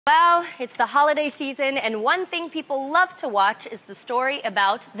Well, it's the holiday season, and one thing people love to watch is the story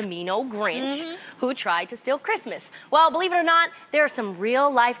about the mean old Grinch who tried to steal Christmas. Well, believe it or not, there are some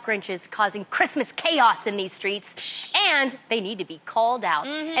real-life Grinches causing Christmas chaos in these streets, and they need to be called out.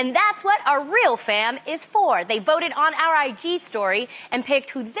 And that's what our real fam is for. They voted on our IG story and picked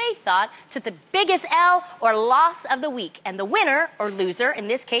who they thought took the biggest L or loss of the week. And the winner, or loser in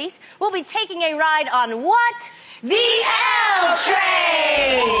this case, will be taking a ride on what? The L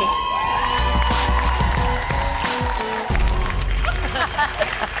Train!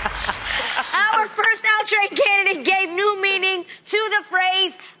 Our first L Train candidate gave new meaning to the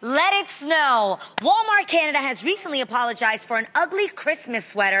phrase, let it snow. Walmart Canada has recently apologized for an ugly Christmas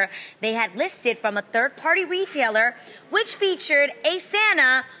sweater they had listed from a third-party retailer, which featured a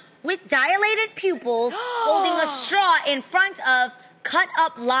Santa with dilated pupils holding a straw in front of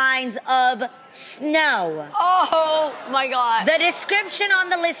cut-up lines of snow. Oh, my God. The description on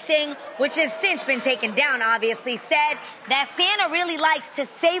the listing, which has since been taken down, obviously, said that Santa really likes to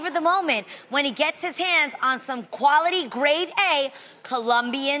savor the moment when he gets his hands on some quality grade A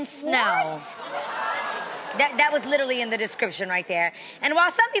Colombian snow. What? That was literally in the description right there. And while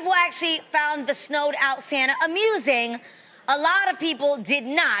some people actually found the snowed out Santa amusing, a lot of people did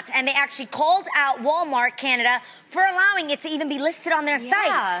not, and they actually called out Walmart Canada for allowing it to even be listed on their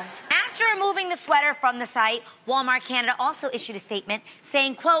site. After removing the sweater from the site, Walmart Canada also issued a statement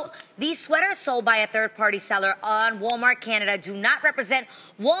saying, quote, these sweaters sold by a third-party seller on Walmart Canada do not represent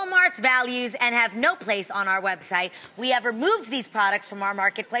Walmart's values and have no place on our website. We have removed these products from our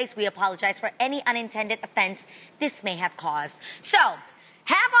marketplace. We apologize for any unintended offense this may have caused. So,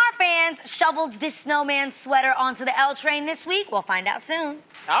 have our fans shoveled this snowman sweater onto the L Train this week? We'll find out soon.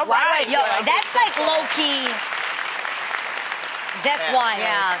 All right. Yo, that's like low-key. That's wild.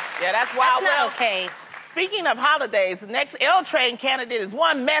 Yeah, that's wild. That's not okay. Speaking of holidays, the next L Train candidate is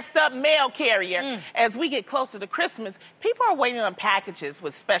one messed up mail carrier. As we get closer to Christmas, people are waiting on packages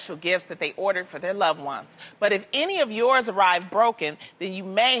with special gifts that they ordered for their loved ones. But if any of yours arrive broken, then you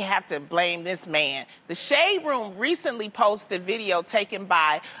may have to blame this man. The Shade Room recently posted video taken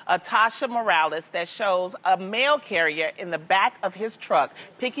by Tasha Morales that shows a mail carrier in the back of his truck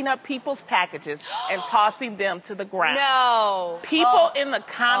picking up people's packages and tossing them to the ground. No. People in the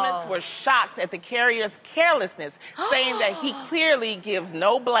comments were shocked at the carrier's carelessness, saying that he clearly gives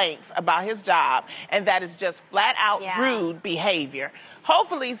no blanks about his job and that is just flat out rude behavior.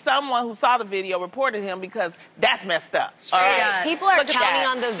 Hopefully someone who saw the video reported him because that's messed up. Straight up. People are counting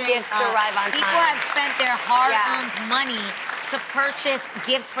on those gifts to arrive on time. People have spent their hard-earned money to purchase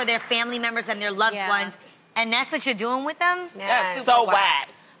gifts for their family members and their loved ones, and that's what you're doing with them? That's so whack.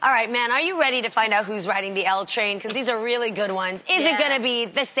 All right, man, are you ready to find out who's riding the L Train? Because these are really good ones. Is it going to be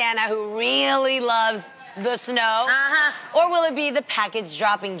the Santa who really loves the snow? Or will it be the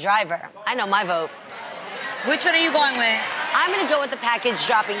package-dropping driver? I know my vote. Which one are you going with? I'm going to go with the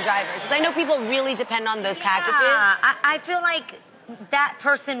package-dropping driver, because I know people really depend on those packages. I feel like that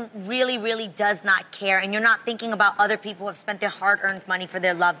person really, really does not care, and you're not thinking about other people who have spent their hard-earned money for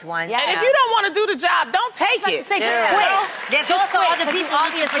their loved ones. And if you don't want to do the job, don't take it. Say, just quit. There's Just also quit, other people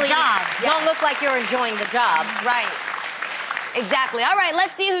obviously looking for jobs. don't look like you're enjoying the job. Right. Exactly. All right,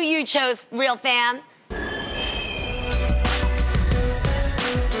 let's see who you chose, real fan. It's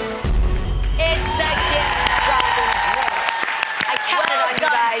the gift-dropping driver. I counted on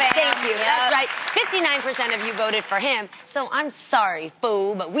you guys. Thank you. That's right. 59% of you voted for him. So I'm sorry,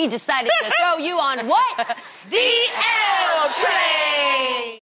 fool, but we decided to throw you on what? The L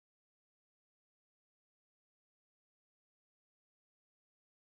Train!